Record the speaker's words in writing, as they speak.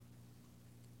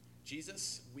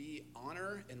Jesus, we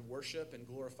honor and worship and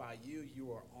glorify you.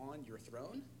 You are on your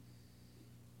throne.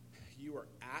 You are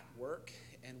at work,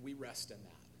 and we rest in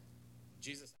that.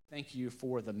 Jesus, thank you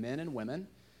for the men and women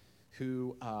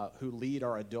who lead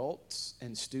our adults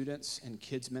and students and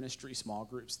kids ministry small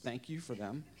groups. Thank you for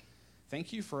them.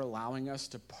 Thank you for allowing us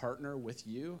to partner with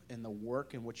you in the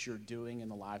work in which you're doing in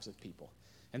the lives of people.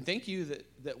 And thank you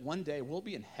that one day we'll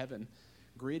be in heaven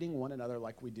greeting one another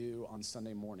like we do on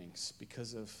Sunday mornings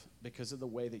because of the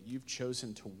way that you've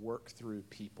chosen to work through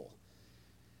people.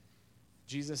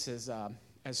 Jesus, as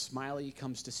Smiley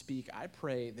comes to speak, I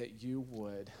pray that you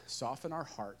would soften our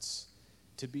hearts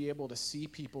to be able to see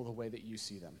people the way that you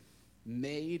see them,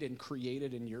 made and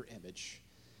created in your image,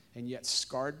 and yet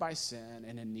scarred by sin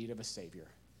and in need of a Savior.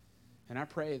 And I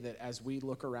pray that as we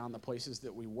look around the places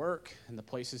that we work and the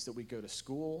places that we go to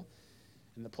school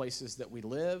and the places that we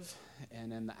live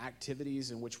and in the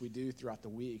activities in which we do throughout the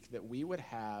week, that we would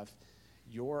have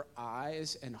your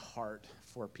eyes and heart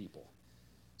for people.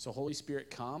 So Holy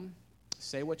Spirit, come,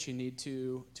 say what you need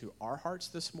to our hearts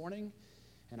this morning,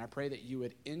 and I pray that you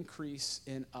would increase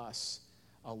in us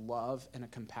a love and a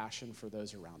compassion for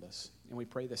those around us. And we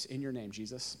pray this in your name,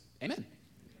 Jesus. Amen.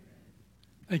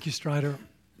 Thank you, Strider.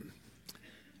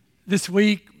 This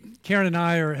week, Karen and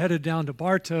I are headed down to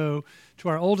Bartow to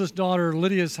our oldest daughter,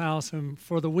 Lydia's house. And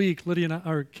for the week, Karen and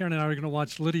I are going to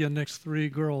watch Lydia Next Three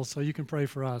Girls, so you can pray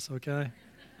for us, okay?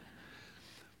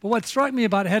 But what struck me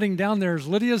about heading down there is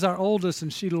Lydia's our oldest,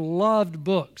 and she loved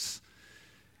books.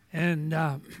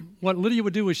 And what Lydia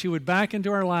would do is she would back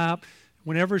into our lap.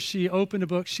 Whenever she opened a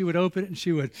book, she would open it, and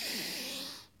she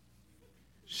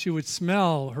would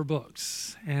smell her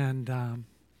books. And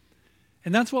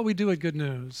that's what we do at Good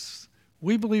News.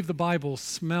 We believe the Bible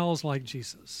smells like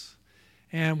Jesus.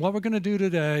 And what we're going to do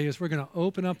today is we're going to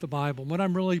open up the Bible. And what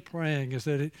I'm really praying is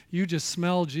that you just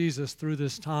smell Jesus through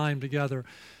this time together,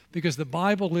 because the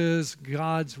Bible is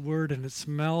God's Word and it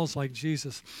smells like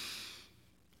Jesus.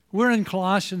 We're in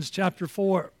Colossians chapter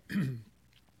 4. And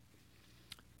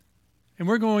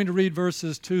we're going to read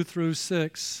verses 2 through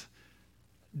 6.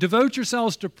 Devote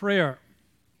yourselves to prayer,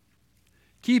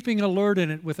 keeping alert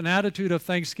in it with an attitude of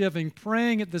thanksgiving,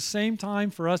 praying at the same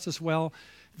time for us as well,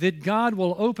 that God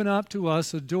will open up to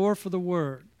us a door for the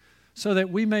word, so that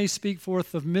we may speak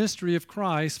forth the mystery of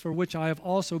Christ, for which I have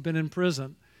also been in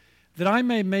prison, that I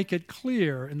may make it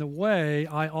clear in the way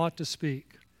I ought to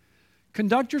speak.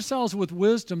 Conduct yourselves with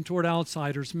wisdom toward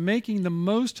outsiders, making the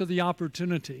most of the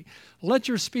opportunity. Let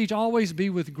your speech always be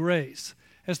with grace,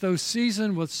 as though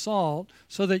seasoned with salt,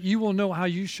 so that you will know how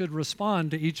you should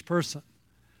respond to each person.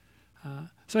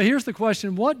 So here's the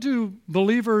question: what do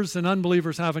believers and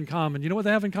unbelievers have in common? You know what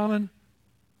they have in common?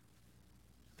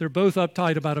 They're both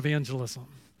uptight about evangelism.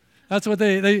 That's what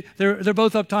they're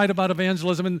both uptight about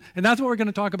evangelism, and that's what we're going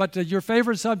to talk about today. Your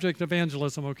favorite subject,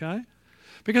 evangelism, okay?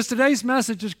 Because today's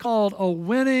message is called A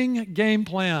Winning Game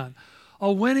Plan.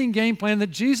 A winning game plan,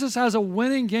 that Jesus has a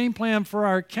winning game plan for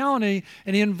our county,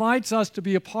 and he invites us to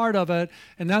be a part of it,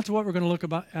 and that's what we're going to look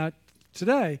at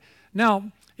today.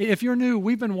 Now, if you're new,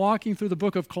 we've been walking through the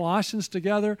book of Colossians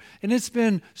together, and it's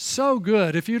been so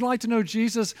good. If you'd like to know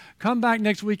Jesus, come back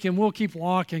next week and we'll keep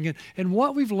walking. And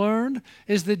what we've learned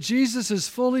is that Jesus is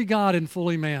fully God and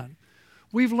fully man.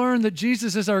 We've learned that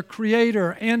Jesus is our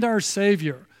creator and our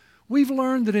savior. We've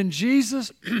learned that in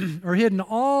Jesus are hidden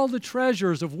all the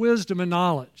treasures of wisdom and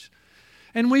knowledge.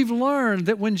 And we've learned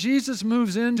that when Jesus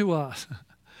moves into us,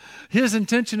 his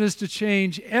intention is to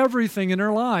change everything in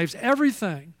our lives,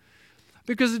 everything.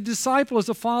 Because a disciple is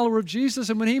a follower of Jesus,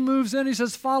 and when he moves in, he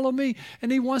says, follow me,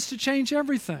 and he wants to change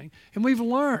everything. And we've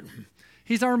learned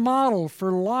he's our model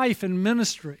for life and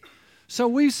ministry. So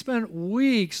we've spent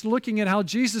weeks looking at how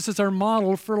Jesus is our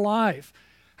model for life,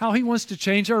 how he wants to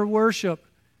change our worship.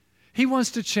 He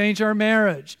wants to change our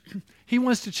marriage. He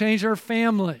wants to change our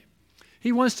family.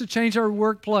 He wants to change our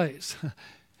workplace.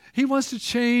 He wants to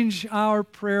change our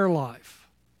prayer life.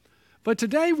 But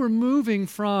today we're moving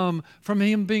from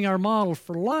him being our model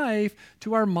for life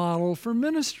to our model for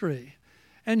ministry.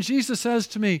 And Jesus says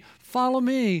to me, follow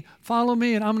me,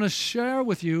 and I'm going to share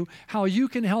with you how you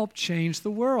can help change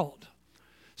the world.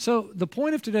 So the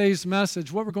point of today's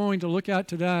message, what we're going to look at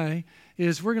today,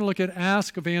 is we're going to look at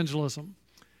Ask Evangelism.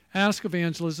 Ask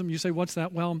Evangelism. You say, what's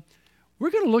that? Well,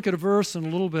 we're going to look at a verse in a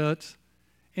little bit,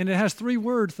 and it has three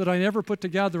words that I never put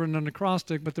together in an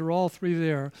acrostic, but they're all three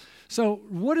there. So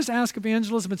what is Ask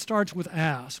Evangelism? It starts with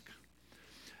ask.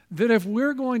 That if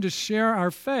we're going to share our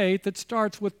faith, it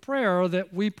starts with prayer,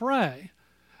 that we pray.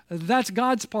 That's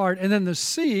God's part. And then the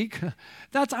seek,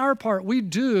 that's our part. We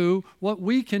do what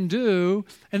we can do.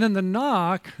 And then the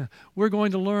knock, we're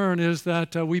going to learn is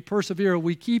that we persevere.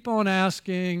 We keep on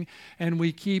asking and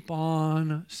we keep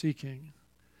on seeking.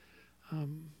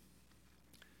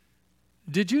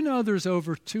 Did you know there's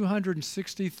over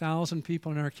 260,000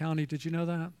 people in our county? Did you know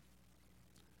that?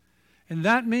 And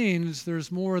that means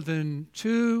there's more than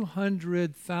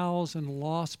 200,000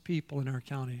 lost people in our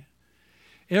county.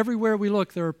 Everywhere we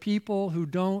look, there are people who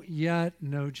don't yet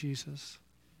know Jesus.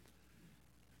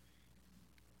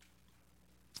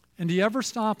 And do you ever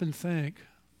stop and think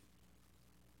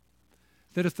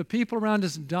that if the people around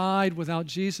us died without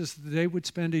Jesus, they would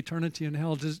spend eternity in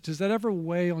hell? Does that ever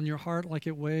weigh on your heart like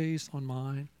it weighs on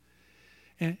mine?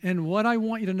 And what I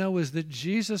want you to know is that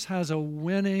Jesus has a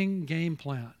winning game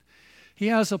plan. He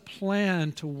has a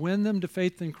plan to win them to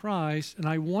faith in Christ, and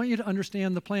I want you to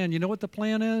understand the plan. You know what the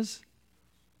plan is?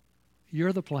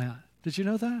 You're the plan. Did you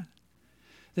know that?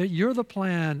 That you're the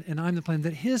plan and I'm the plan.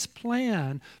 That his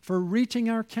plan for reaching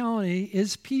our county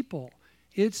is people.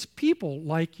 It's people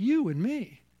like you and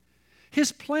me.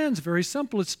 His plan's very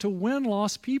simple. It's to win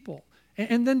lost people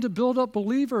and then to build up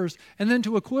believers and then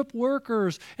to equip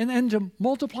workers and then to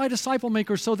multiply disciple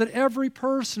makers so that every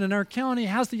person in our county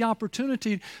has the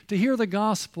opportunity to hear the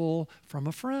gospel from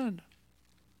a friend.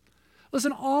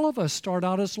 Listen, all of us start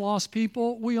out as lost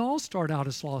people. We all start out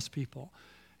as lost people.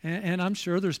 And I'm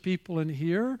sure there's people in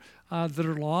here that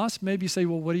are lost. Maybe you say,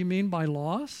 well, what do you mean by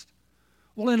lost?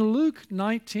 Well, in Luke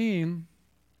 19,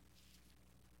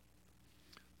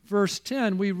 verse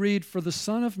 10, we read, "For the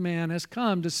Son of Man has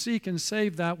come to seek and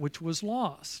save that which was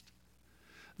lost."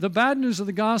 The bad news of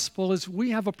the gospel is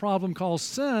we have a problem called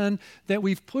sin, that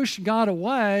we've pushed God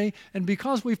away, and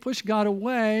because we've pushed God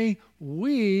away,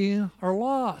 we are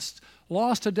lost.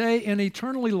 Lost today and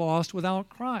eternally lost without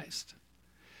Christ.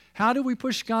 How do we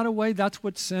push God away? That's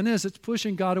what sin is. It's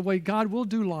pushing God away. God will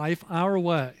do life our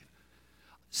way.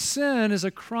 Sin is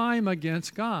a crime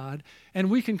against God, and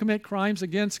we can commit crimes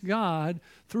against God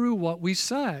through what we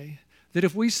say. That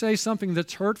if we say something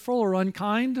that's hurtful or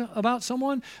unkind about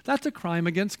someone, that's a crime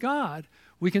against God.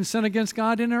 We can sin against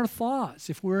God in our thoughts.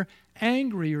 If we're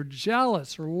angry or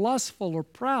jealous or lustful or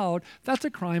proud, that's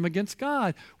a crime against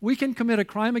God. We can commit a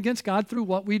crime against God through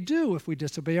what we do. If we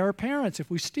disobey our parents, if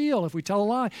we steal, if we tell a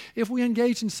lie, if we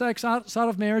engage in sex outside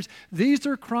of marriage, these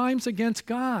are crimes against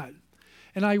God.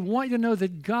 And I want you to know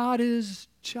that God is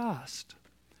just.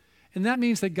 And that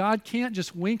means that God can't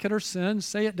just wink at our sin,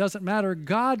 say it doesn't matter.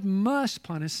 God must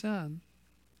punish sin.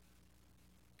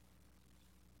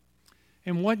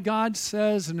 And what God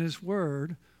says in His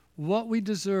Word, what we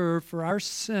deserve for our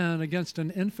sin against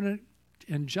an infinite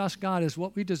and just God is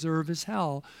what we deserve is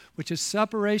hell, which is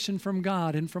separation from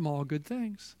God and from all good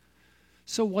things.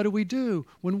 So what do?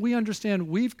 When we understand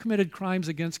we've committed crimes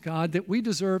against God, that we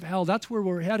deserve hell, that's where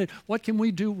we're headed. What can we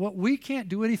do? What we can't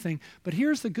do anything. But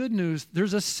here's the good news.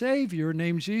 There's a Savior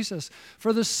named Jesus.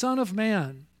 For the Son of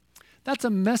Man. That's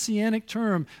a messianic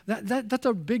term. That's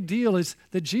a big deal, is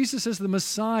that Jesus is the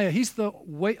Messiah. He's the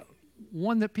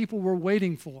one that people were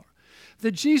waiting for.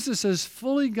 That Jesus is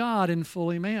fully God and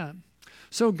fully man.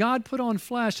 So God put on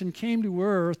flesh and came to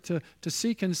earth to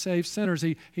seek and save sinners.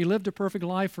 He lived a perfect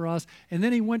life for us, and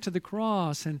then He went to the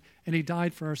cross and He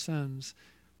died for our sins.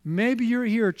 Maybe you're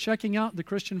here checking out the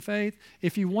Christian faith.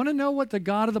 If you want to know what the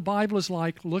God of the Bible is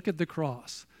like, look at the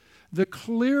cross. The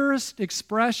clearest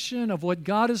expression of what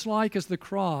God is like is the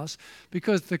cross,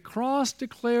 because the cross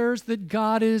declares that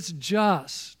God is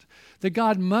just, that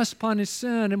God must punish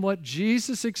sin, and what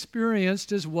Jesus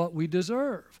experienced is what we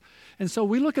deserve. And so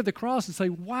we look at the cross and say,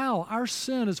 wow, our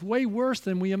sin is way worse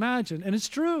than we imagined, and it's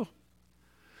true.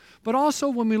 But also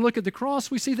when we look at the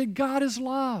cross, we see that God is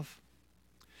love,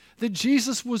 that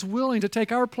Jesus was willing to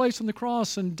take our place on the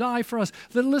cross and die for us.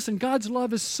 That, listen, God's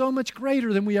love is so much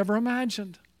greater than we ever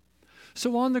imagined.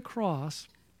 So on the cross,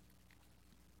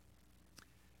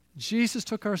 Jesus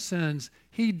took our sins.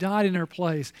 He died in our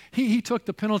place. He took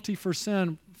the penalty for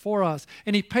sin for us,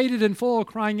 and He paid it in full,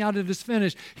 crying out, "It is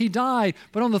finished." He died,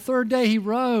 but on the third day He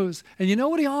rose. And you know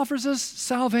what He offers us?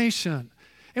 Salvation.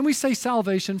 And we say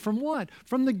salvation from what?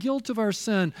 From the guilt of our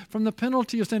sin, from the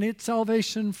penalty of sin. It's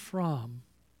salvation from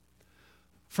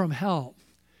hell.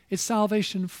 It's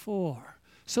salvation for.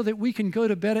 So that we can go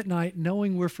to bed at night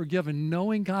knowing we're forgiven,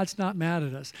 knowing God's not mad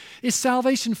at us. It's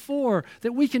salvation for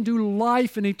that we can do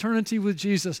life in eternity with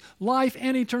Jesus. Life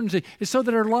and eternity. It's so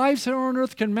that our lives here on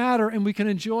earth can matter and we can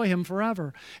enjoy Him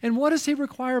forever. And what does He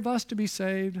require of us to be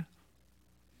saved?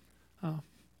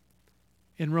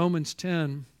 In Romans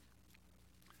 10,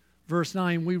 verse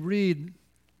 9, we read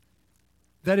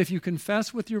that if you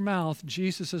confess with your mouth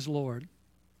Jesus is Lord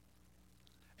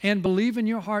and believe in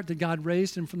your heart that God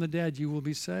raised him from the dead, you will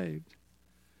be saved.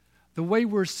 The way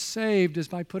we're saved is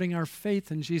by putting our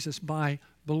faith in Jesus, by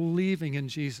believing in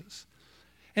Jesus.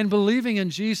 And believing in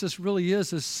Jesus really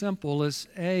is as simple as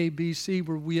A, B, C,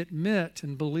 where we admit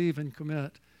and believe and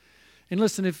commit. And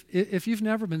listen, if you've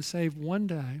never been saved, one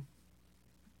day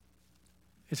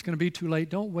it's going to be too late.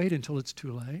 Don't wait until it's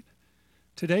too late.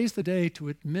 Today's the day to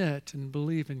admit and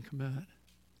believe and commit.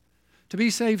 To be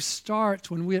saved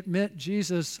starts when we admit,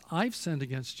 Jesus, I've sinned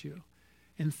against you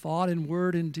in thought and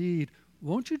word and deed.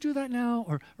 Won't you do that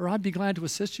now? Or I'd be glad to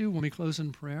assist you when we close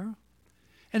in prayer.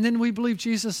 And then we believe,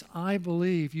 Jesus, I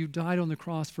believe you died on the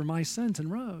cross for my sins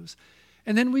and rose.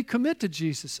 And then we commit to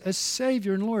Jesus as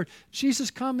Savior and Lord.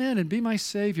 Jesus, come in and be my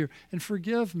Savior and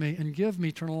forgive me and give me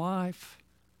eternal life.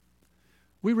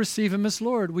 We receive him as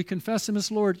Lord. We confess him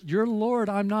as Lord. You're Lord,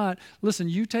 I'm not. Listen,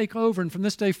 you take over, and from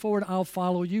this day forward, I'll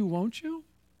follow you, won't you?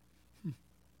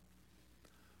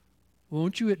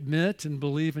 Won't you admit and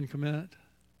believe and commit?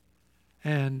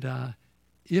 And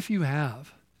if you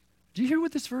have, do you hear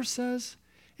what this verse says?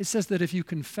 It says that if you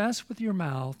confess with your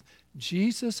mouth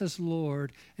Jesus as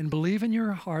Lord and believe in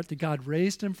your heart that God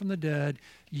raised him from the dead,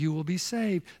 you will be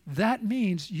saved. That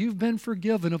means you've been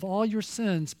forgiven of all your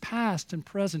sins, past and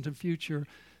present and future.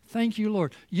 Thank you,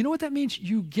 Lord. You know what that means?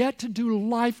 You get to do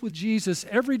life with Jesus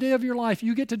every day of your life.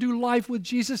 You get to do life with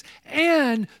Jesus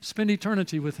and spend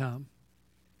eternity with him.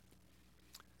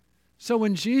 So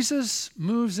when Jesus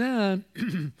moves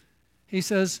in, he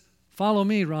says, follow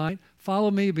me, right?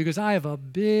 Follow me because I have a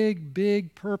big,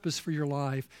 big purpose for your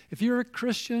life. If you're a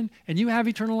Christian and you have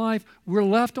eternal life, we're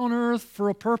left on earth for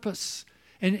a purpose.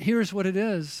 And here's what it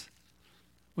is.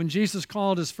 When Jesus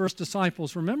called his first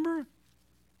disciples, remember?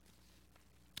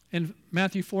 In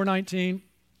Matthew 4:19,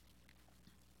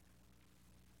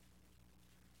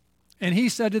 and he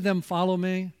said to them, follow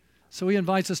me. So he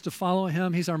invites us to follow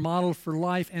him. He's our model for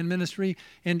life and ministry.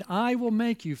 And I will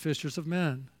make you fishers of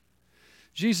men.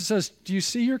 Jesus says, do you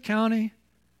see your county? Do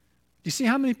you see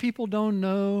how many people don't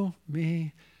know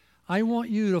me? I want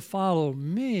you to follow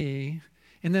me,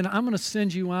 and then I'm going to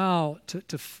send you out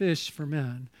to fish for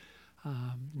men.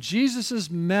 Jesus'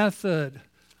 method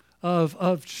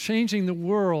of changing the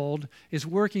world is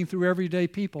working through everyday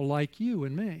people like you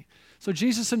and me. So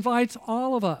Jesus invites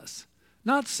all of us.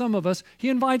 Not some of us. He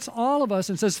invites all of us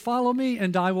and says, follow me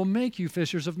and I will make you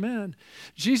fishers of men.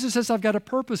 Jesus says, I've got a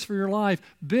purpose for your life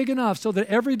big enough so that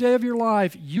every day of your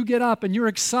life you get up and you're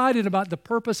excited about the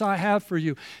purpose I have for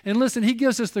you. And listen, he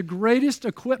gives us the greatest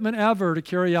equipment ever to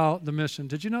carry out the mission.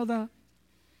 Did you know that?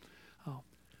 Oh,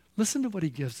 listen to what he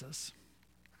gives us.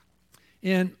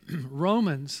 In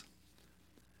Romans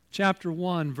chapter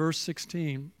 1, verse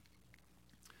 16,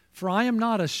 for I am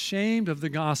not ashamed of the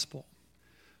gospel.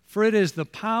 For it is the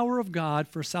power of God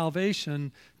for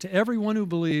salvation to everyone who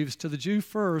believes, to the Jew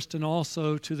first and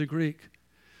also to the Greek.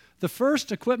 The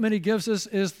first equipment he gives us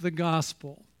is the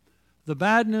gospel, the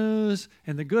bad news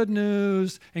and the good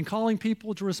news and calling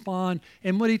people to respond.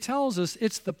 And what he tells us,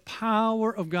 it's the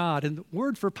power of God. And the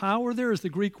word for power there is the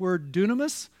Greek word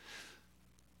dunamis.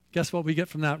 Guess what we get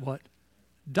from that? What?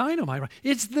 Dynamite. Right?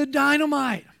 It's the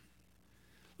dynamite.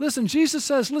 Listen, Jesus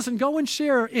says, listen, go and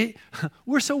share.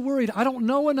 We're so worried. I don't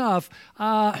know enough.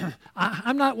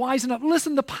 I'm not wise enough.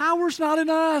 Listen, the power's not in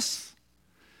us.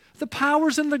 The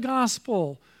power's in the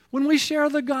gospel. When we share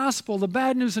the gospel, the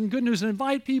bad news and good news, and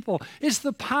invite people, it's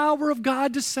the power of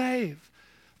God to save.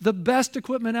 The best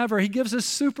equipment ever. He gives us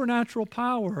supernatural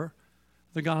power,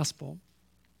 the gospel.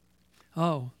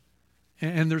 Oh,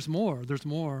 and there's more. There's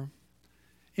more.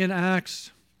 In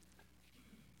Acts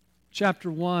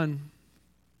chapter 1,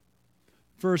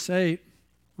 verse 8,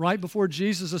 right before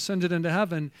Jesus ascended into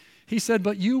heaven, he said,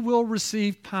 but you will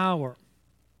receive power.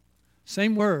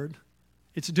 Same word,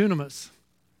 it's dunamis.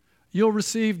 You'll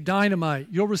receive dynamite.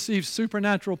 You'll receive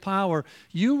supernatural power.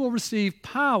 You will receive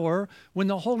power when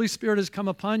the Holy Spirit has come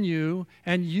upon you,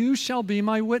 and you shall be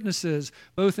my witnesses,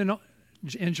 both in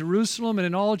Jerusalem and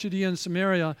in all Judea and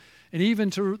Samaria, and even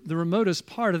to the remotest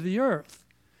part of the earth.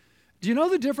 Do you know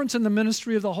the difference in the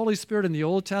ministry of the Holy Spirit in the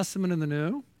Old Testament and the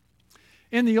New?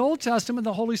 In the Old Testament,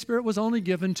 the Holy Spirit was only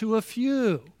given to a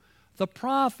few, the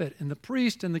prophet and the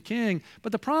priest and the king.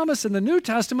 But the promise in the New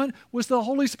Testament was the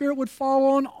Holy Spirit would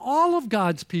fall on all of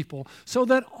God's people so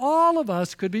that all of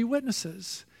us could be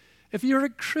witnesses. If you're a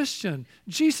Christian,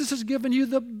 Jesus has given you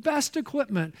the best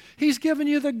equipment. He's given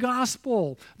you the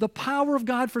gospel, the power of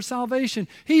God for salvation.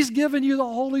 He's given you the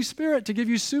Holy Spirit to give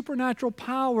you supernatural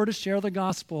power to share the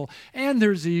gospel. And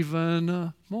there's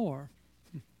even more.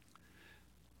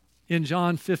 In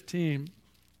John 15,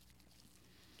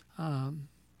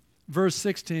 verse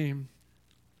 16,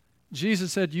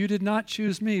 Jesus said, "You did not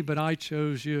choose me, but I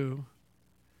chose you."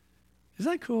 Is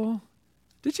that cool?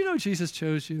 Did you know Jesus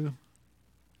chose you?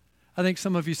 I think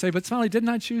some of you say, "But Smiley, didn't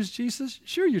I choose Jesus?"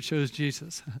 Sure, you chose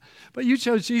Jesus. But you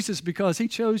chose Jesus because he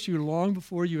chose you long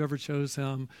before you ever chose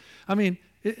him. I mean,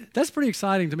 that's pretty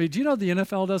exciting to me. Do you know the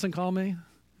NFL doesn't call me?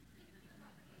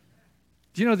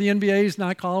 Do you know the NBA is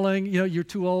not calling? You're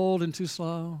too old and too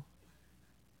slow.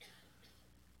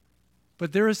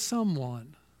 But there is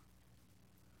someone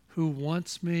who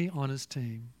wants me on his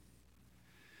team.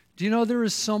 Do you know there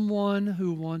is someone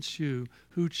who wants you,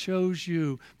 who chose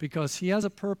you because he has a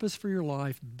purpose for your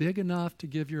life big enough to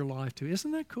give your life to?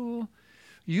 Isn't that cool?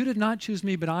 You did not choose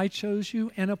me, but I chose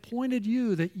you and appointed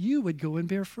you that you would go and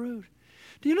bear fruit.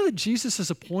 Do you know that Jesus has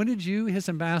appointed you his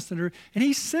ambassador, and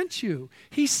he sent you?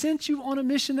 He sent you on a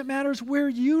mission that matters where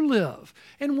you live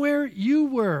and where you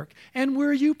work and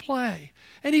where you play.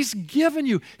 And he's given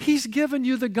you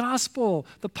the gospel,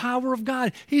 the power of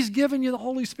God. He's given you the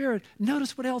Holy Spirit.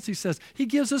 Notice what else he says. He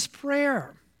gives us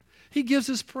prayer. He gives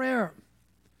us prayer.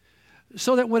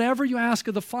 So that whatever you ask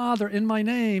of the Father in my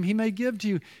name, he may give to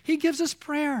you. He gives us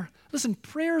prayer. Listen,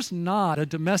 prayer's not a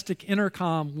domestic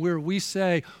intercom where we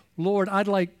say, "Lord, I'd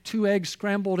like 2 eggs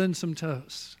scrambled and some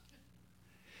toast."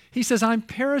 He says, I'm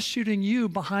parachuting you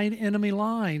behind enemy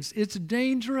lines. It's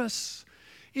dangerous.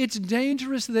 It's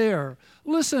dangerous there.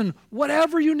 Listen,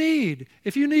 whatever you need,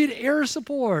 if you need air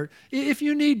support, if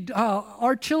you need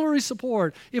artillery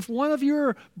support, if one of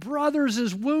your brothers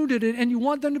is wounded and you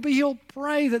want them to be healed,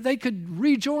 pray that they could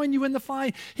rejoin you in the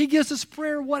fight. He gives us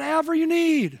prayer, whatever you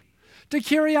need to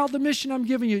carry out the mission I'm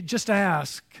giving you. Just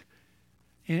ask,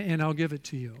 and I'll give it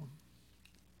to you.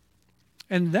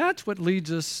 And that's what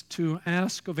leads us to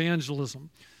ask evangelism.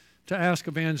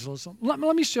 Let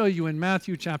me show you in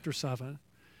Matthew chapter 7.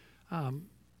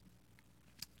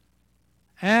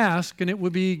 Ask and it will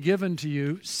be given to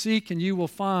you. Seek and you will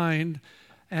find,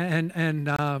 and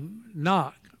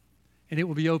knock and it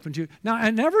will be open to you. Now,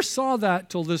 I never saw that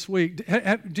till this week.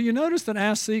 Do you notice that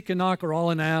ask, seek, and knock are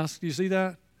all in ask? Do you see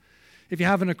that? If you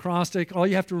have an acrostic, all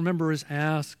you have to remember is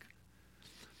ask.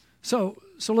 So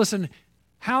listen,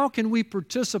 how can we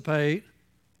participate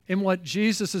in what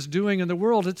Jesus is doing in the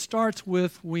world? It starts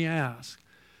with we ask.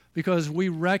 Because we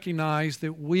recognize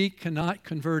that we cannot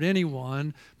convert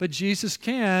anyone, but Jesus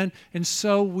can, and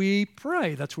so we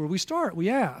pray. That's where we start. We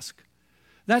ask.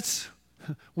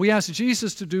 We ask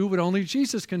Jesus to do what only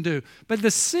Jesus can do. But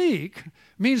the seek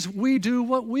means we do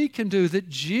what we can do, that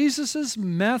Jesus'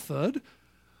 method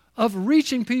of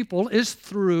reaching people is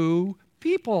through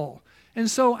people.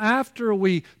 And so after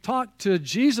we talk to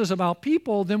Jesus about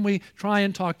people, then we try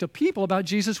and talk to people about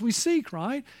Jesus we seek,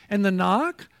 right? And the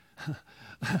knock?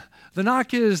 The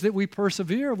knock is that we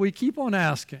persevere. We keep on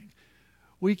asking.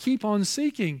 We keep on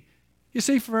seeking. You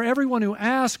see, for everyone who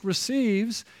asks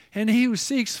receives, and he who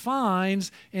seeks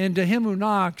finds, and to him who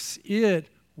knocks it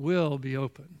will be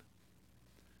open.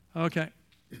 Okay.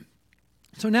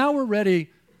 So now we're ready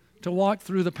to walk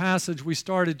through the passage we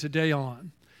started today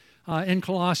on in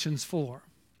Colossians 4.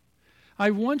 I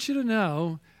want you to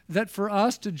know that for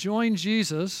us to join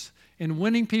Jesus in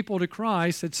winning people to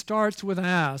Christ, it starts with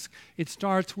ask. It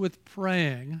starts with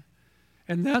praying.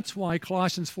 And that's why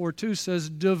Colossians 4:2 says,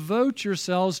 devote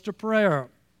yourselves to prayer.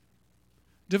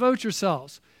 Devote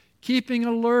yourselves, keeping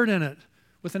alert in it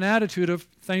with an attitude of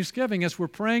thanksgiving. As we're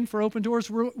praying for open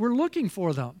doors, we're looking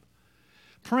for them.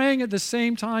 Praying at the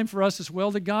same time for us as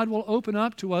well, that God will open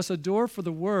up to us a door for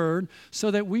the word so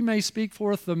that we may speak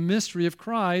forth the mystery of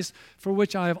Christ, for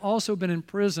which I have also been in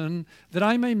prison, that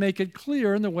I may make it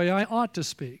clear in the way I ought to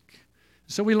speak.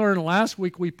 So we learned last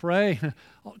week we pray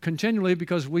continually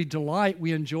because we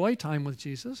enjoy time with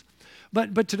Jesus.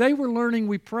 But today we're learning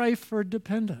we pray for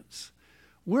dependence.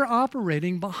 We're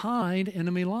operating behind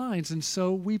enemy lines, and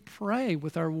so we pray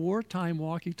with our wartime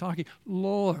walkie-talkie,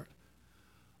 Lord,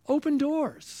 open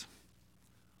doors.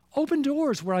 Open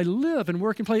doors where I live and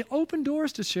work and play. Open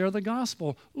doors to share the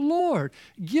gospel. Lord,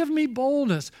 give me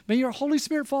boldness. May your Holy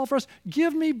Spirit fall for us.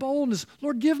 Give me boldness.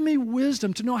 Lord, give me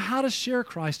wisdom to know how to share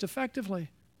Christ effectively.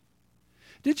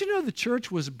 Did you know the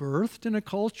church was birthed in a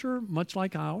culture much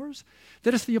like ours?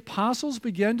 That as the apostles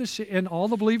began to and all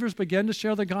the believers began to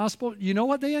share the gospel, you know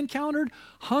what they encountered?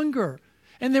 Hunger.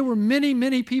 And there were many,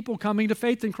 many people coming to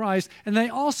faith in Christ, and they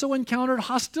also encountered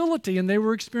hostility, and they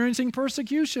were experiencing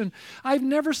persecution. I've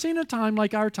never seen a time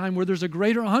like our time where there's a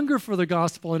greater hunger for the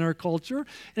gospel in our culture,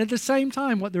 and at the same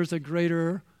time, there's a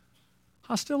greater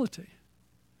hostility.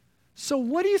 So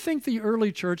what do you think the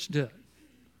early church did?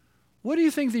 What do you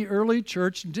think the early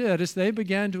church did as they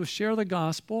began to share the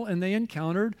gospel and they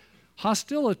encountered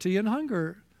hostility and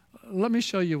hunger? Let me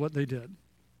show you what they did.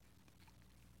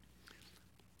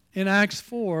 in Acts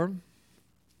 4,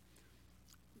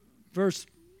 verse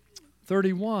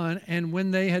 31, and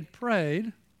when they had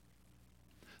prayed,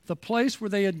 the place where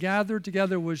they had gathered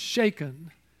together was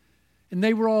shaken, and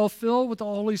they were all filled with the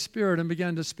Holy Spirit and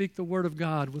began to speak the word of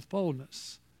God with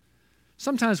boldness.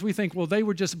 Sometimes we think, well, they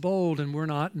were just bold and we're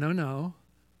not. No.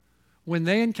 When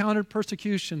they encountered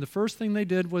persecution, the first thing they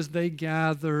did was they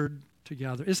gathered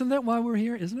together. Isn't that why we're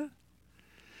here, isn't it?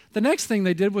 The next thing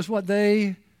they did was what?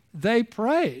 They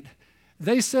prayed.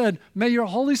 They said, may your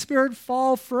Holy Spirit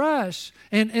fall fresh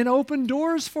and open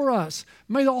doors for us.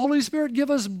 May the Holy Spirit give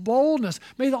us boldness.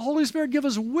 May the Holy Spirit give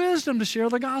us wisdom to share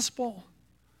the gospel.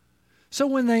 So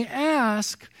when they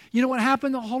ask, you know what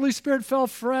happened? The Holy Spirit fell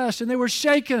fresh and they were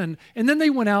shaken. And then they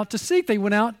went out to seek. They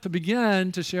went out to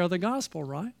begin to share the gospel,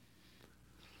 right?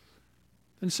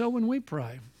 And so when we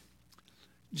pray,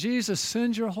 Jesus,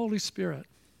 send your Holy Spirit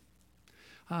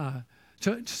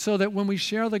so that when we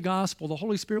share the gospel, the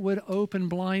Holy Spirit would open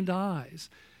blind eyes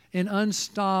and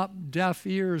unstop deaf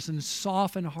ears and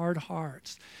soften hard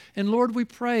hearts. And Lord, we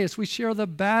pray as we share the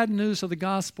bad news of the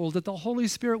gospel that the Holy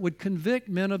Spirit would convict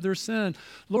men of their sin.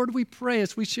 Lord, we pray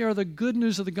as we share the good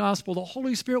news of the gospel, the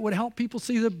Holy Spirit would help people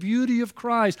see the beauty of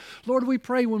Christ. Lord, we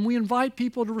pray when we invite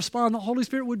people to respond, the Holy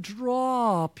Spirit would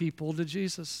draw people to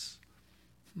Jesus.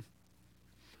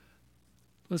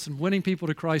 Listen, winning people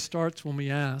to Christ starts when we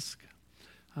ask.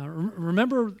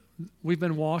 Remember, we've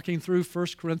been walking through 1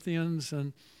 Corinthians,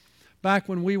 and back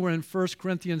when we were in 1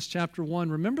 Corinthians chapter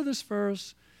 1, remember this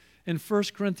verse in 1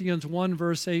 Corinthians 1,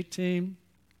 verse 18?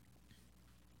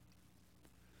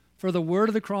 For the word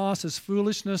of the cross is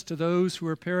foolishness to those who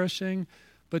are perishing,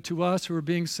 but to us who are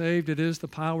being saved, it is the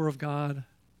power of God.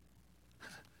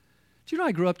 Do you know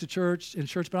I grew up in church,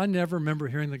 but I never remember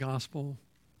hearing the gospel.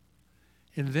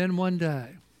 And then one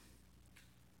day,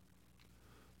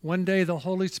 the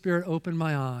Holy Spirit opened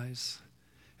my eyes,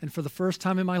 and for the first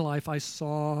time in my life, I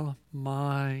saw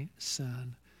my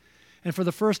sin. And for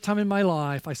the first time in my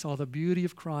life, I saw the beauty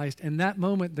of Christ. And that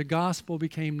moment, the gospel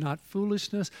became not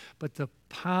foolishness, but the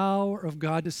power of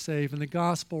God to save. And the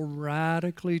gospel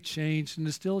radically changed and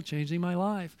is still changing my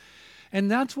life. And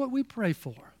that's what we pray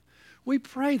for. We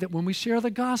pray that when we share the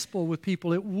gospel with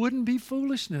people, it wouldn't be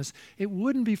foolishness. It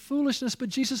wouldn't be foolishness, but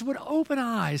Jesus would open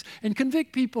eyes and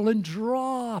convict people and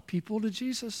draw people to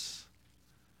Jesus.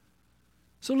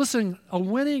 So listen, a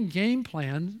winning game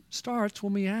plan starts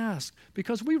when we ask,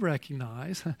 because we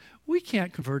recognize we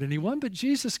can't convert anyone, but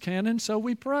Jesus can, and so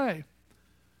we pray.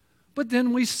 But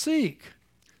then we seek.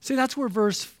 See, that's where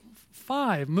verse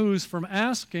 5 moves from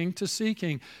asking to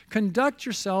seeking. Conduct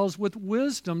yourselves with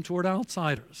wisdom toward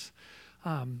outsiders.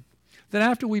 That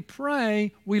after we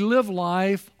pray, we live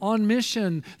life on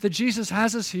mission, that Jesus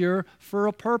has us here for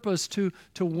a purpose, to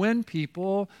win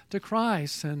people to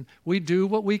Christ, and we do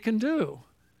what we can do.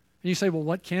 And you say, well,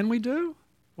 what can we do?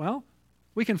 Well,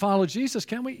 we can follow Jesus,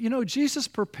 can't we? You know, Jesus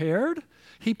prepared.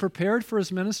 He prepared for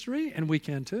his ministry, and we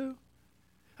can too.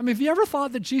 I mean, have you ever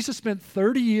thought that Jesus spent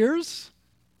 30 years?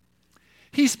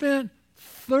 He spent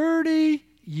 30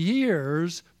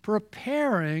 years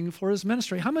preparing for his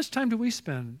ministry. How much time do we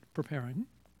spend preparing?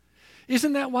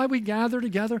 Isn't that why we gather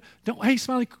together? Hey,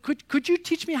 Smiley, could you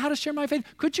teach me how to share my faith?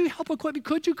 Could you help equip me?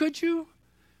 Could you?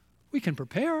 We can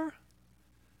prepare.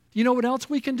 You know what else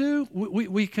we can do?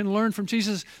 We can learn from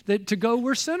Jesus that to go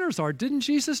where sinners are. Didn't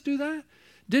Jesus do that?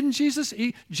 Didn't Jesus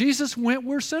eat? Jesus went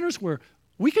where sinners were.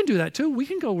 We can do that too. We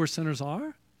can go where sinners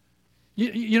are.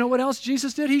 You know what else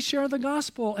Jesus did? He shared the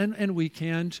gospel, and we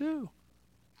can too.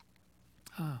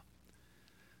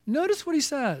 Notice what he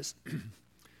says.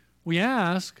 We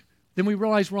ask, then we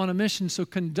realize we're on a mission. So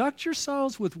conduct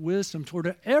yourselves with wisdom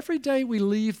toward every day we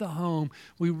leave the home.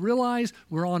 We realize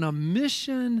we're on a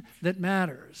mission that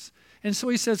matters. And so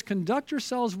he says, conduct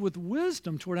yourselves with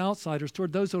wisdom toward outsiders,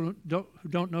 toward those who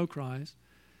don't know Christ.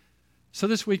 So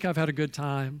this week I've had a good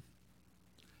time.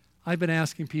 I've been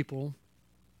asking people,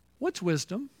 what's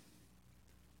wisdom?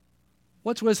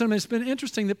 What's wisdom? It's been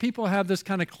interesting that people have this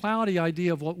kind of cloudy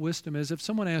idea of what wisdom is. If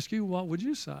someone asks you, what would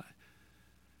you say?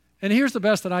 And here's the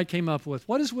best that I came up with.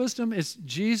 What is wisdom? It's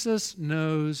Jesus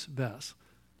knows best.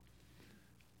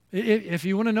 If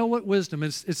you want to know what wisdom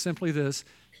is, it's simply this.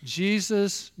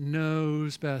 Jesus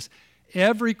knows best.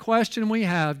 Every question we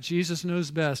have, Jesus knows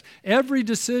best. Every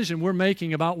decision we're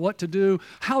making about what to do,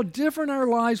 how different our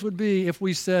lives would be if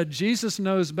we said Jesus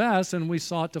knows best and we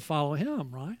sought to follow him,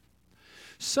 right?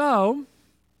 So,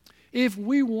 if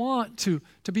we want to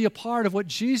be a part of what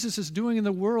Jesus is doing in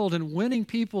the world and winning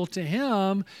people to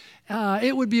him,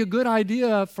 it would be a good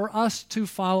idea for us to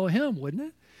follow him, wouldn't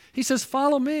it? He says,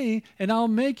 follow me and I'll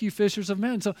make you fishers of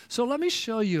men. So let me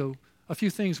show you a few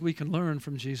things we can learn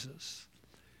from Jesus.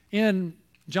 In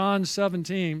John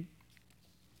 17,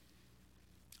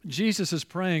 Jesus is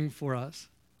praying for us.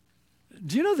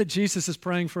 Do you know that Jesus is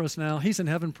praying for us now? He's in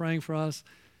heaven praying for us.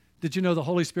 Did you know the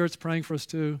Holy Spirit's praying for us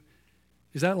too?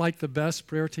 Is that like the best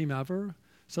prayer team ever,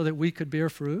 so that we could bear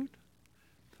fruit?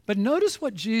 But notice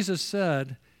what Jesus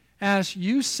said, as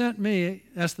you,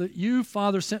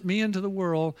 Father, sent me into the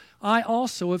world, I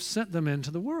also have sent them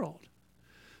into the world.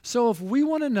 So if we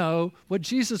want to know what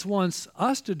Jesus wants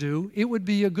us to do, it would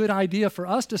be a good idea for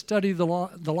us to study the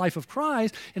life of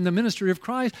Christ and the ministry of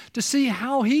Christ to see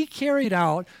how he carried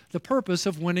out the purpose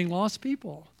of winning lost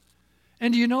people.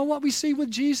 And do you know what we see with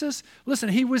Jesus? Listen,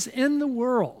 he was in the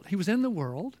world. He was in the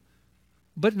world,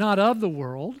 but not of the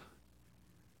world,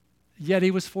 yet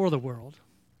he was for the world.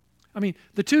 I mean,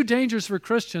 the two dangers for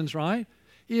Christians, right,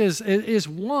 is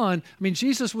one, I mean,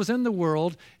 Jesus was in the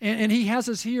world, and he has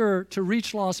us here to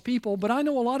reach lost people, but I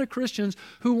know a lot of Christians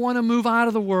who want to move out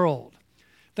of the world.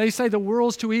 They say the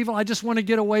world's too evil, I just want to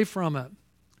get away from it.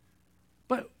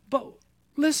 But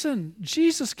listen,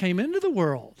 Jesus came into the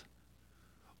world.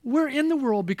 We're in the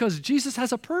world because Jesus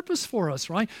has a purpose for us,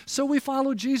 right? So we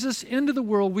follow Jesus into the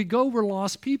world. We go where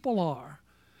lost people are.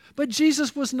 But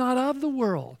Jesus was not of the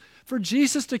world. For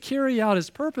Jesus to carry out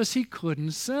his purpose, he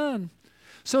couldn't sin.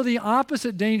 So the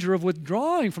opposite danger of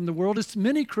withdrawing from the world is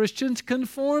many Christians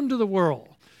conform to the world.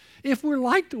 If we're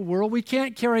like the world, we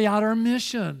can't carry out our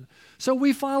mission. So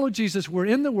we follow Jesus. We're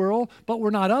in the world, but we're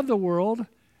not of the world,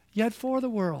 yet for the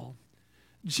world.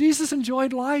 Jesus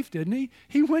enjoyed life, didn't he?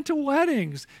 He went to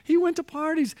weddings. He went to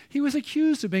parties. He was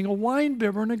accused of being a wine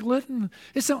bibber and a glutton.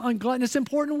 It's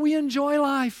important we enjoy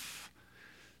life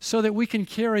so that we can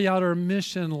carry out our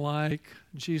mission like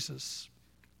Jesus.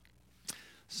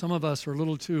 Some of us are a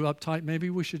little too uptight. Maybe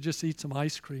we should just eat some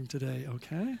ice cream today,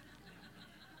 okay?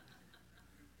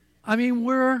 I mean,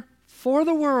 we're for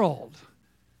the world,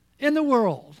 in the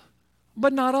world,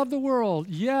 but not of the world,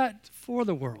 yet for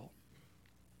the world.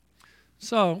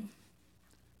 So,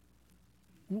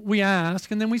 we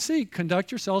ask and then we seek,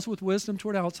 conduct yourselves with wisdom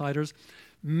toward outsiders,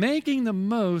 making the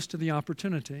most of the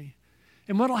opportunity.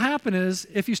 And what will happen is,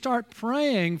 if you start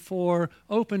praying for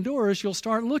open doors, you'll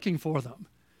start looking for them.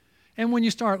 And when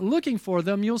you start looking for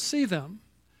them, you'll see them.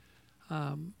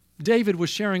 David was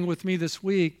sharing with me this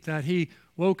week that he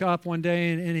woke up one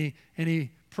day and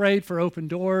he prayed for open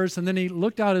doors, and then he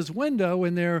looked out his window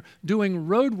and they're doing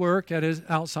road work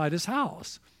outside his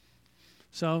house.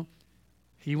 So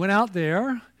he went out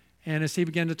there, and as he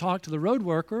began to talk to the road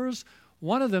workers,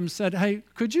 one of them said, "Hey,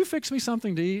 could you fix me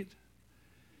something to eat?"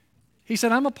 He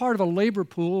said, "I'm a part of a labor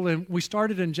pool, and we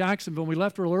started in Jacksonville, and we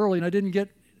left real early, and I didn't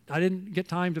get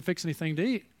time to fix anything to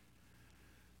eat."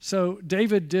 So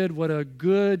David did what a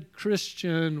good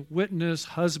Christian witness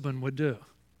husband would do.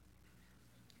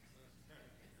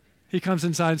 He comes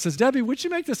inside and says, "Debbie, would you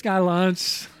make this guy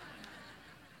lunch?"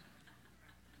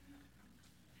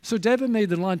 So Debbie made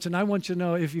the lunch, and I want you to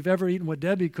know, if you've ever eaten what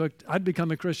Debbie cooked, I'd become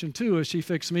a Christian too if she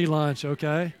fixed me lunch,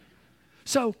 okay?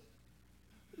 So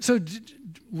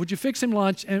would you fix him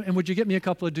lunch, and would you get me a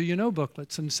couple of Do You Know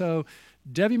booklets? And so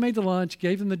Debbie made the lunch,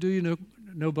 gave him the Do You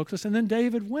Know booklets, and then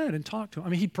David went and talked to him. I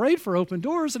mean, he prayed for open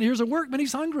doors, and here's a workman,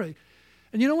 he's hungry.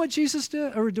 And you know what Jesus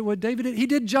did, or what David did? He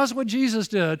did just what Jesus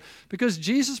did, because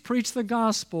Jesus preached the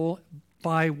gospel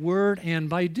by word and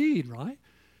by deed, right?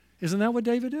 Isn't that what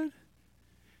David did?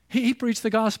 He preached the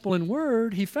gospel in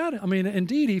word. He fed him. I mean,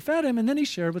 indeed, he fed him, and then he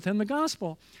shared with him the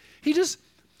gospel. He just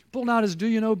pulled out his Do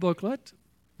You Know booklet,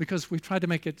 because we've tried to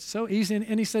make it so easy,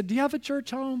 and he said, "Do you have a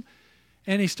church home?"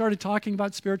 And he started talking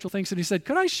about spiritual things, and he said,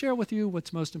 "Could I share with you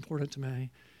what's most important to me?"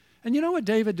 And you know what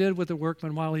David did with the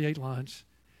workman while he ate lunch?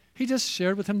 He just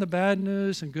shared with him the bad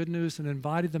news and good news and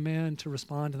invited the man to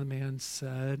respond, and the man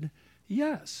said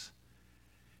yes.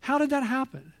 How did that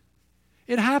happen?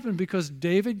 It happened because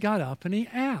David got up and he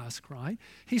asked, right?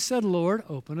 He said, "Lord,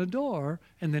 open a door."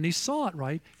 And then he saw it,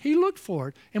 right? He looked for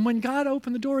it. And when God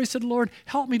opened the door, he said, "Lord,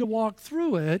 help me to walk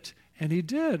through it." And he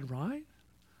did, right?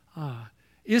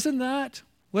 Isn't that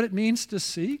what it means to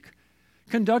seek?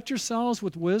 Conduct yourselves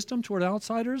with wisdom toward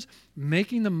outsiders,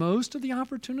 making the most of the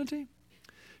opportunity.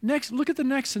 Next, look at the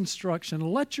next instruction.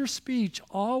 Let your speech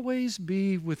always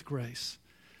be with grace.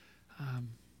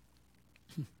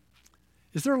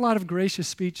 Is there a lot of gracious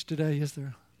speech today? Is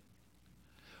there?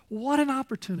 What an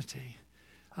opportunity.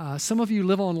 Some of you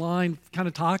live online, kind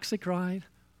of toxic, right?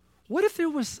 What if there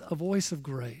was a voice of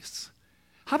grace?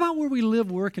 How about where we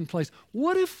live, work, and place?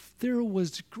 What if there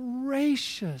was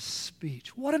gracious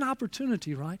speech? What an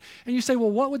opportunity, right? And you say,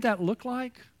 well, what would that look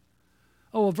like?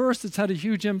 Oh, a verse that's had a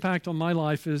huge impact on my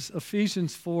life is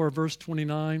Ephesians 4, verse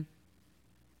 29.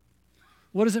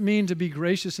 What does it mean to be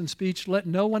gracious in speech? Let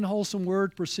no unwholesome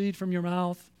word proceed from your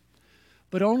mouth,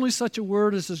 but only such a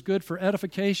word as is good for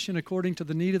edification according to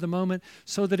the need of the moment,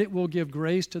 so that it will give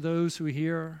grace to those who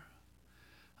hear.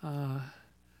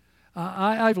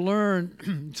 I've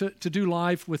learned to do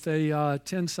life with a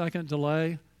 10-second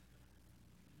delay,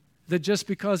 that just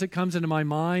because it comes into my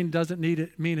mind doesn't mean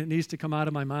it needs to come out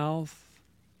of my mouth.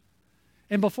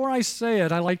 And before I say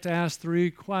it, I like to ask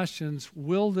 3 questions.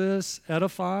 Will this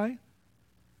edify?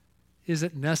 Is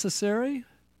it necessary?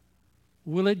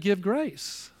 Will it give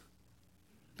grace?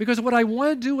 Because what I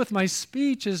want to do with my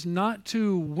speech is not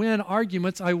to win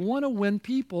arguments. I want to win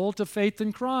people to faith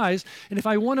in Christ. And if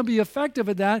I want to be effective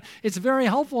at that, it's very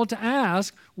helpful to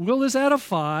ask, will this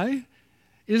edify?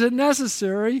 Is it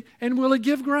necessary? And will it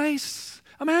give grace?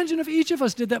 Imagine if each of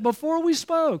us did that before we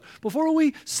spoke, before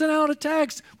we sent out a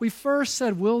text. We first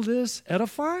said, will this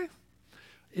edify?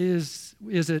 Is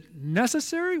it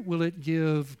necessary? Will it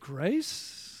give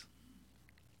grace?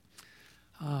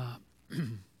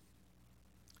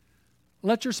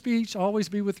 Let your speech always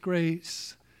be with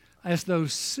grace, as though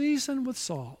seasoned with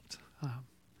salt.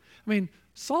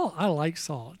 Salt, I like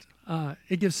salt.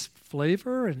 It gives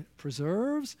flavor and it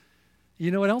preserves.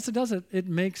 You know what else it does? It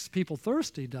makes people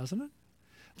thirsty, doesn't it?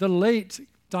 The late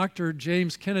Dr.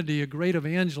 James Kennedy, a great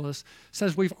evangelist,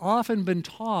 says we've often been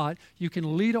taught you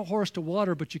can lead a horse to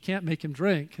water, but you can't make him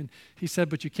drink. And he said,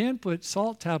 but you can put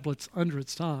salt tablets under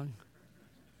its tongue.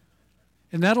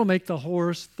 And that'll make the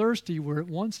horse thirsty where it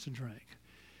wants to drink.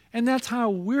 And that's how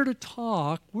we're to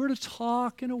talk. We're to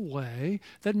talk in a way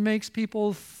that makes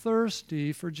people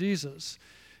thirsty for Jesus.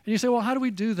 And you say, well, how do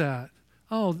we do that?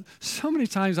 Oh, so many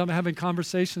times I'm having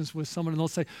conversations with someone and they'll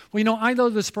say, well, I know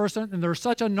this person and they're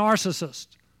such a narcissist.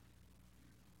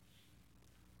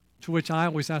 To which I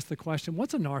always ask the question,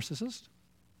 what's a narcissist?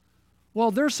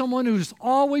 Well, they're someone who's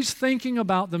always thinking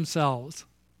about themselves.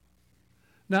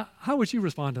 Now, how would you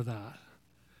respond to that?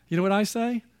 You know what I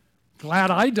say?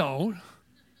 Glad I don't.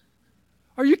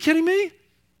 Are you kidding me?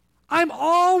 I'm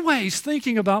always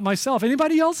thinking about myself.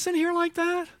 Anybody else in here like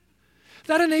that?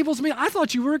 That enables me. I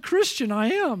thought you were a Christian.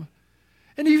 I am.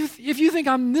 And if you think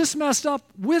I'm this messed up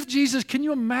with Jesus, can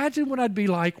you imagine what I'd be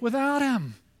like without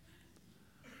him?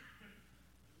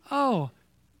 Oh,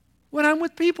 when I'm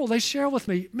with people, they share with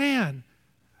me, man,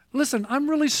 listen, I'm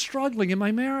really struggling in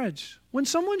my marriage. When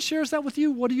someone shares that with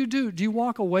you, what do? Do you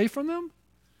walk away from them?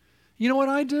 You know what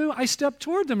I do? I step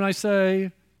toward them and I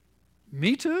say,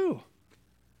 me too.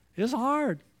 It's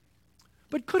hard.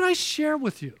 But could I share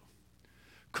with you?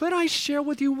 Could I share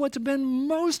with you what's been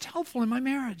most helpful in my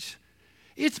marriage?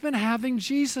 It's been having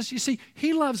Jesus. You see,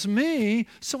 he loves me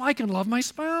so I can love my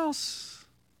spouse.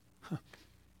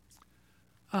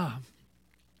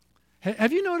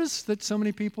 Have you noticed that so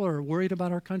many people are worried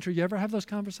about our country? You ever have those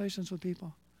conversations with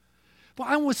people? Well,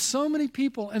 I'm with so many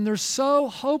people, and they're so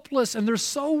hopeless, and they're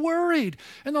so worried.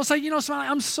 And they'll say, Smiley,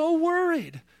 I'm so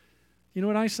worried. You know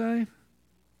what I say?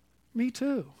 Me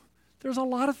too. There's a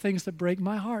lot of things that break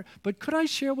my heart. But could I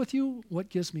share with you what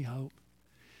gives me hope?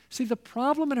 See, the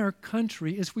problem in our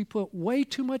country is we put way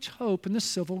too much hope in the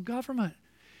civil government.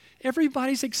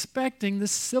 Everybody's expecting the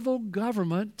civil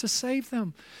government to save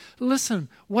them. Listen,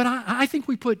 what I think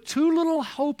we put too little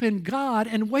hope in God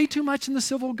and way too much in the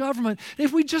civil government.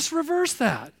 If we just reverse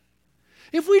that,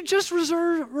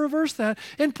 reverse that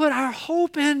and put our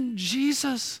hope in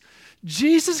Jesus,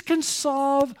 Jesus can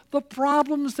solve the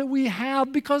problems that we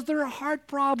have because they're heart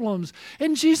problems.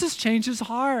 And Jesus changes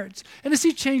hearts. And as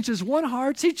he changes one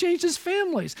heart, he changes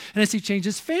families. And as he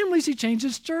changes families, he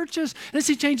changes churches. And as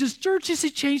he changes churches, he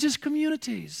changes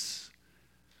communities.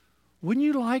 Wouldn't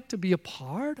you like to be a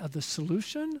part of the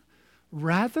solution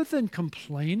rather than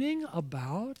complaining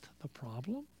about the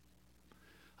problem?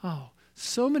 Oh,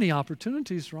 so many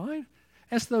opportunities, right?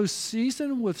 As though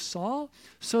seasoned with salt,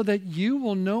 so that you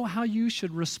will know how you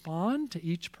should respond to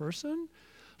each person.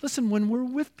 Listen, when we're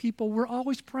with people, we're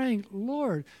always praying,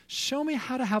 Lord, show me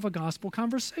how to have a gospel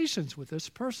conversations with this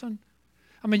person.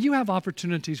 You have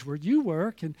opportunities where you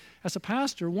work, and as a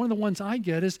pastor, one of the ones I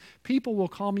get is people will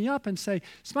call me up and say,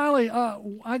 Smiley,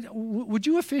 would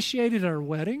you officiate at our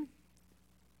wedding?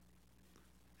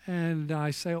 And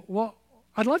I say, well,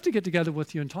 I'd love to get together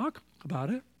with you and talk about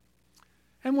it.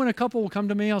 And when a couple will come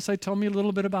to me, I'll say, tell me a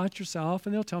little bit about yourself.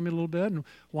 And they'll tell me a little bit. And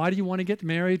why do you want to get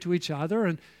married to each other?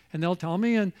 And they'll tell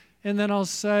me. And then I'll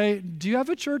say, do you have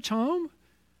a church home?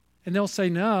 And they'll say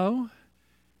no.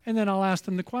 And then I'll ask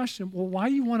them the question, well, why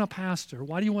do you want a pastor?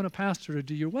 Why do you want a pastor to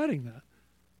do your wedding then?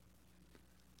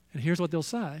 And here's what they'll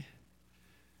say.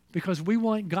 Because we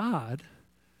want God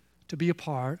to be a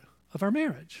part of our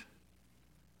marriage.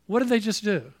 What did they just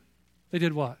do? They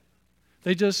did what?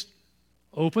 They just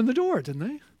opened the door, didn't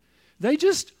they? They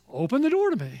just opened the door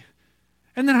to me.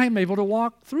 And then I'm able to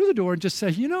walk through the door and just say,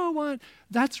 you know what?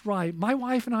 That's right. My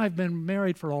wife and I have been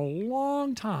married for a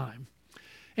long time.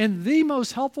 And the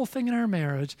most helpful thing in our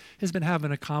marriage has been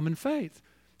having a common faith.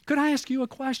 Could I ask you a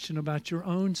question about your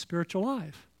own spiritual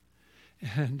life?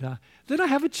 And then I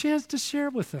have a chance to share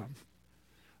with them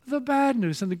the bad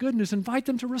news and the good news, invite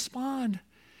them to respond.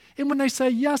 And when they say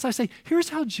yes, I say, here's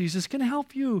how Jesus can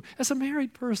help you as a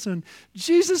married person.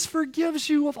 Jesus forgives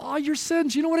you of all your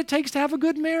sins. You know what it takes to have a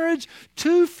good marriage?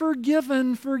 Two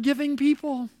forgiving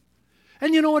people.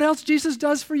 And you know what else Jesus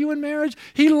does for you in marriage?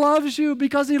 He loves you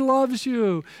because he loves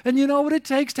you. And you know what it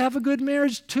takes to have a good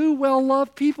marriage? Two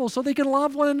well-loved people so they can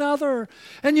love one another.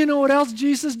 And you know what else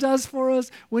Jesus does for us?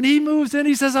 When he moves in,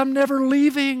 he says, I'm never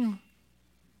leaving.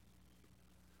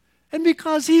 And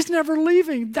because he's never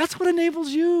leaving, that's what enables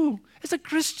you as a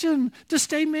Christian to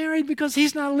stay married, because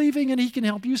he's not leaving and he can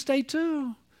help you stay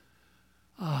too.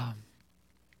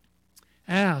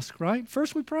 Ask, right?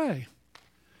 First we pray.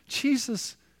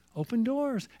 Jesus, open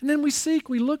doors. And then we seek,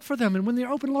 we look for them. And when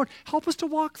they're open, Lord, help us to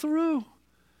walk through.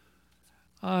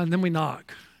 And then we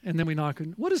knock. And then we knock.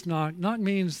 And what is knock? Knock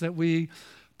means that we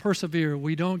persevere.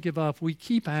 We don't give up. We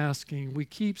keep asking. We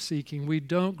keep seeking. We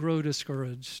don't grow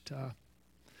discouraged.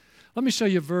 Let me show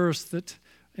you a verse that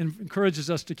encourages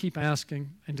us to keep asking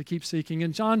and to keep seeking.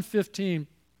 In John 15,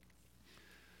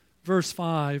 verse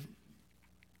 5,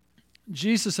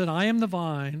 Jesus said, I am the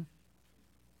vine,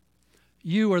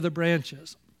 you are the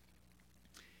branches.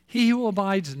 He who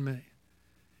abides in me,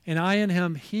 and I in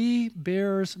him, he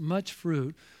bears much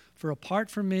fruit, for apart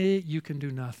from me, you can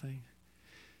do nothing.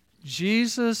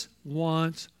 Jesus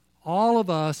wants all of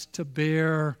us to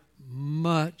bear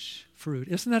much fruit.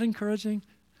 Isn't that encouraging?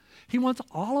 He wants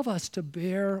all of us to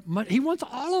bear much. He wants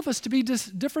all of us to be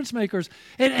difference makers.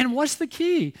 And what's the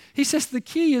key? He says the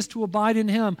key is to abide in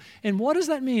him. And what does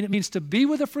that mean? It means to be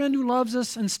with a friend who loves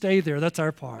us and stay there. That's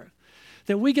our part.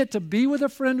 That we get to be with a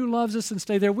friend who loves us and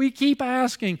stay there. We keep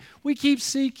asking. We keep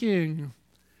seeking.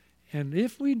 And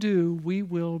if we do, we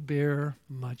will bear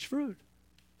much fruit.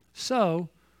 So,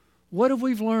 what have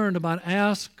we learned about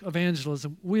ask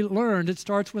evangelism? We learned it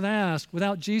starts with ask.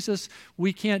 Without Jesus,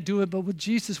 we can't do it, but with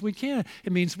Jesus, we can.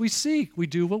 It means we seek. We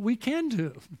do what we can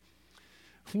do.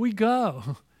 We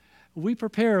go. We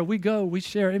prepare. We go. We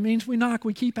share. It means we knock.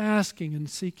 We keep asking and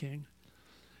seeking.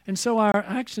 And so our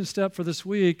action step for this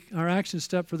week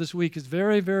is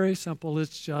very, very simple.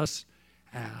 It's just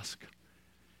ask.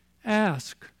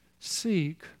 Ask,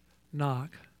 seek, knock.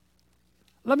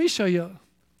 Let me show you.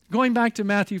 Going back to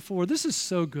Matthew 4, this is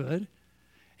so good.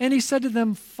 And he said to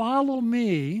them, follow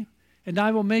me, and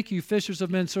I will make you fishers of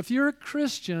men. So if you're a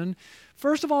Christian,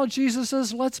 first of all, Jesus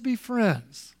says, let's be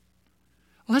friends.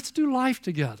 Let's do life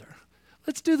together.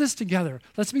 Let's do this together.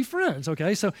 Let's be friends,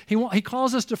 okay? So he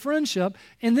calls us to friendship,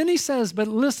 and then he says, but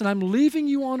listen, I'm leaving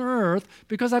you on earth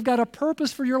because I've got a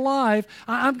purpose for your life.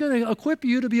 I'm going to equip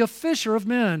you to be a fisher of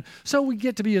men. So we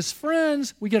get to be his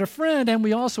friends, we get a friend, and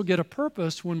we also get a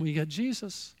purpose when we get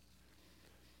Jesus.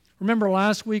 Remember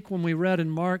last week when we read in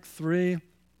Mark 3,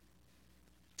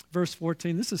 verse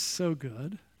 14, this is so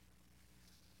good.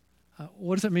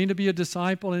 What does it mean to be a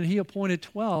disciple? And he appointed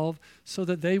 12 so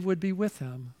that they would be with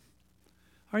him.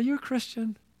 Are you a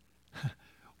Christian?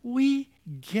 We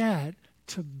get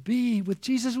to be with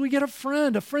Jesus. We get a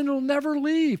friend who will never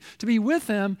leave, to be with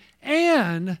him,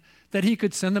 and that he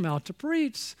could send them out to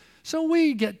preach. So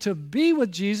we get to be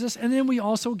with Jesus, and then we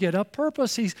also get a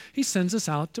purpose. He sends us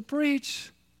out to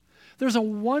preach. There's a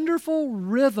wonderful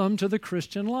rhythm to the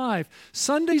Christian life.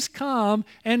 Sundays come,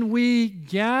 and we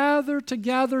gather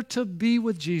together to be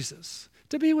with Jesus.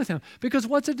 To be with him. Because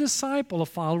what's a disciple? A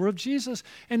follower of Jesus.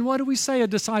 And what do we say? A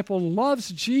disciple loves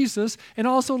Jesus and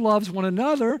also loves one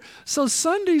another. So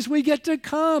Sundays we get to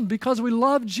come because we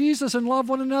love Jesus and love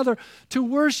one another to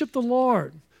worship the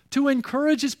Lord, to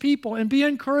encourage his people and be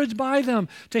encouraged by them,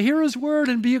 to hear his word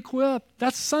and be equipped.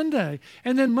 That's Sunday.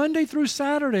 And then Monday through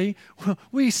Saturday,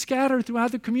 we scatter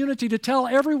throughout the community to tell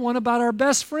everyone about our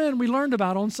best friend we learned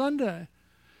about on Sunday.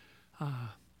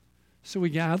 So we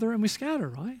gather and we scatter,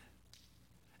 right?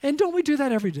 And don't we do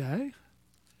that every day?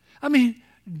 I mean,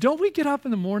 don't we get up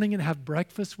in the morning and have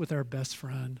breakfast with our best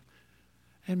friend?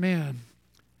 And man,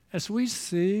 as we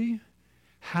see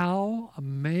how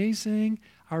amazing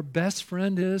our best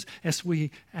friend is, as we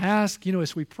ask,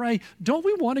 as we pray, don't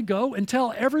we want to go and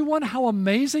tell everyone how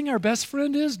amazing our best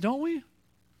friend is, don't we?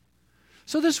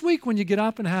 So this week when you get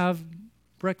up and have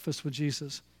breakfast with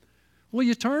Jesus, will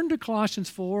you turn to Colossians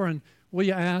 4 and will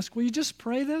you ask, will you just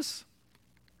pray this?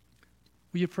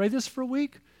 Will you pray this for a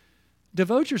week?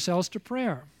 Devote yourselves to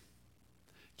prayer.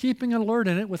 keeping alert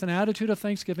in it with an attitude of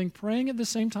thanksgiving, praying at the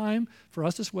same time for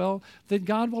us as well, that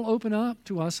God will open up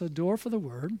to us a door for the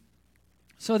word,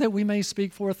 so that we may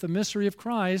speak forth the mystery of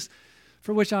Christ,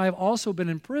 for which I have also been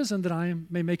imprisoned, that I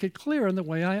may make it clear in the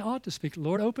way I ought to speak.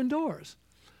 Lord, open doors.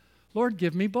 Lord,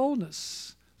 give me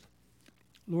boldness.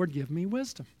 Lord, give me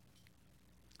wisdom.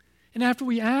 And after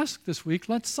we ask this week,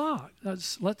 let's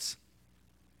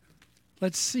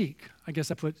seek. I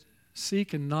guess I put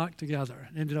seek and knock together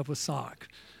and ended up with sock.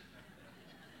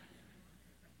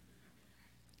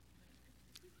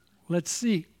 Let's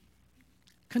seek.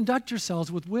 Conduct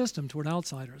yourselves with wisdom toward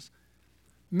outsiders,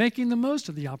 making the most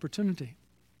of the opportunity.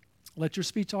 Let your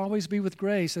speech always be with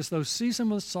grace, as though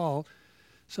seasoned with salt,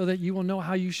 so that you will know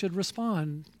how you should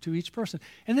respond to each person.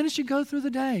 And then as you go through the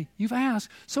day, you've asked,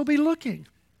 so be looking.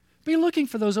 Be looking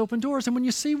for those open doors. And when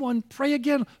you see one, pray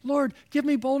again, Lord, give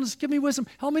me boldness, give me wisdom,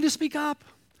 help me to speak up.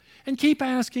 And keep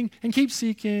asking, and keep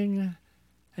seeking,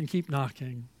 and keep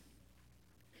knocking.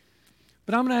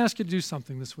 But I'm going to ask you to do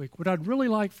something this week. What I'd really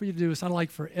like for you to do is I'd like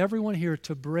for everyone here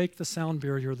to break the sound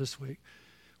barrier this week.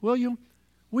 Will you?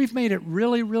 We've made it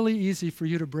really, really easy for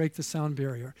you to break the sound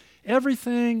barrier.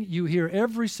 Everything you hear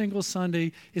every single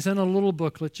Sunday is in a little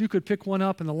booklet. You could pick one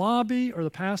up in the lobby or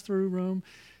the pass-through room.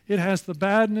 It has the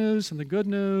bad news and the good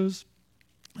news,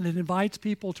 and it invites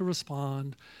people to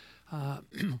respond.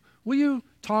 Will you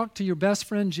talk to your best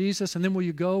friend, Jesus, and then will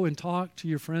you go and talk to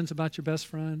your friends about your best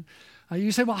friend?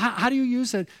 You say, well, how do you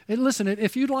use it? And listen,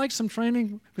 if you'd like some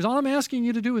training, because all I'm asking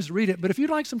you to do is read it, but if you'd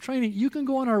like some training, you can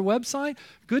go on our website,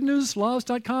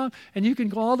 goodnewsloves.com, and you can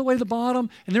go all the way to the bottom,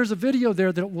 and there's a video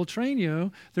there that will train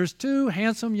you. There's two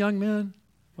handsome young men.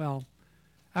 Well,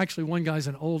 actually, one guy's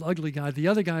an old, ugly guy. The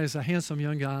other guy is a handsome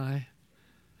young guy.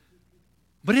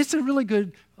 But it's a really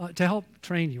good to help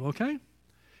train you, okay?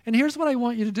 And here's what I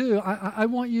want you to do. I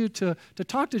want you to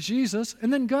talk to Jesus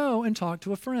and then go and talk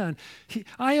to a friend.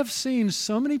 I have seen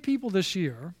so many people this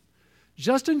year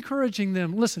just encouraging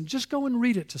them, listen, just go and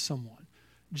read it to someone.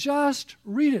 Just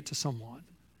read it to someone.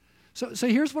 So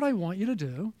here's what I want you to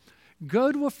do.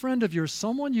 Go to a friend of yours,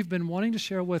 someone you've been wanting to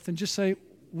share with, and just say,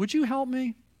 would you help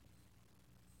me?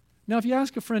 Now, if you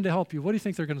ask a friend to help you, what do you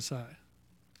think they're going to say?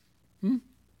 They're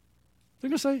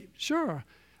going to say, sure.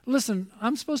 Listen,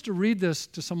 I'm supposed to read this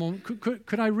to someone.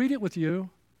 Could I read it with you?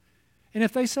 And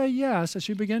if they say yes, as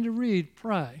you begin to read,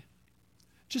 pray.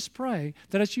 Just pray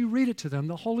that as you read it to them,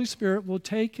 the Holy Spirit will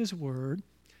take His word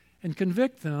and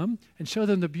convict them and show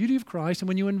them the beauty of Christ. And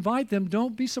when you invite them,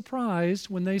 don't be surprised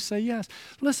when they say yes.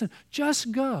 Listen,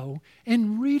 just go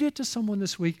and read it to someone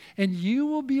this week, and you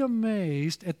will be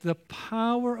amazed at the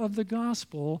power of the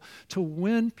gospel to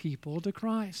win people to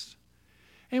Christ.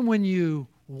 And when you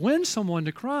win someone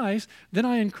to Christ, then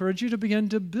I encourage you to begin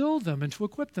to build them and to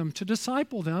equip them, to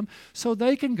disciple them so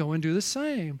they can go and do the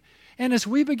same. And as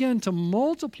we begin to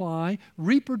multiply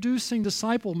reproducing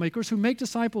disciple makers who make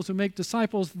disciples,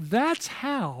 that's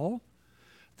how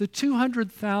the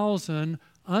 200,000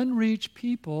 unreached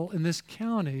people in this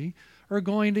county are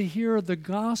going to hear the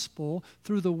gospel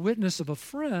through the witness of a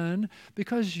friend,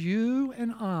 because you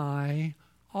and I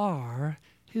are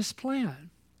His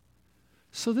plan.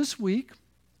 So this week,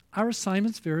 our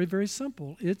assignment's very, very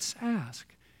simple. It's ask.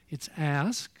 It's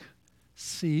ask,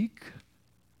 seek,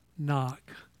 knock.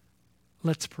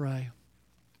 Let's pray.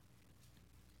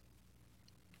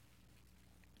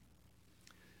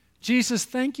 Jesus,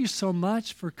 thank you so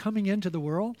much for coming into the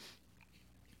world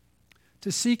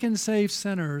to seek and save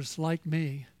sinners like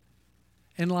me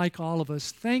and like all of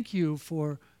us. Thank you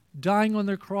for dying on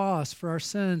the cross for our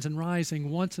sins and rising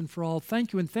once and for all.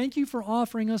 Thank you, and thank you for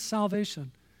offering us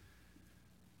salvation.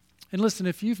 And listen,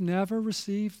 if you've never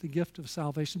received the gift of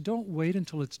salvation, don't wait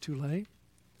until it's too late.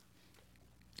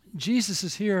 Jesus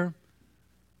is here.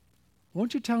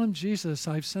 Won't you tell Him, Jesus,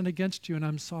 I've sinned against you and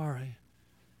I'm sorry.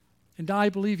 And I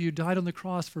believe you died on the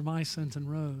cross for my sins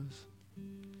and rose.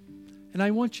 And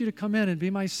I want you to come in and be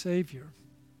my Savior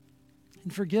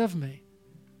and forgive me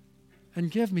and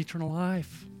give me eternal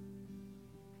life.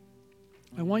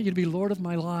 I want you to be Lord of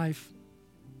my life.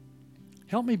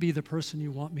 Help me be the person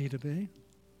you want me to be.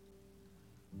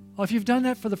 Well, if you've done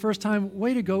that for the first time,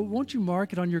 way to go. Won't you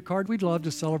mark it on your card? We'd love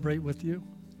to celebrate with you.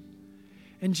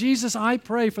 And Jesus, I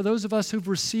pray for those of us who've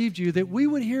received you that we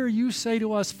would hear you say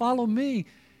to us, follow me,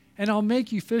 and I'll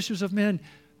make you fishers of men.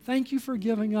 Thank you for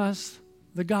giving us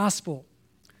the gospel.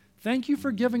 Thank you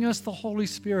for giving us the Holy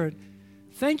Spirit.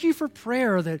 Thank you for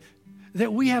prayer, that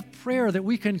we have prayer, that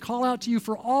we can call out to you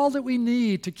for all that we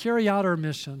need to carry out our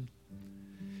mission.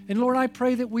 And Lord, I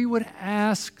pray that we would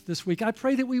ask this week. I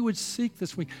pray that we would seek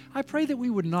this week. I pray that we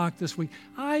would knock this week.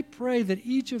 I pray that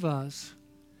each of us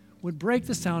would break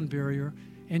the sound barrier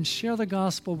and share the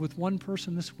gospel with one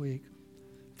person this week.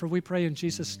 For we pray in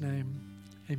Jesus' name.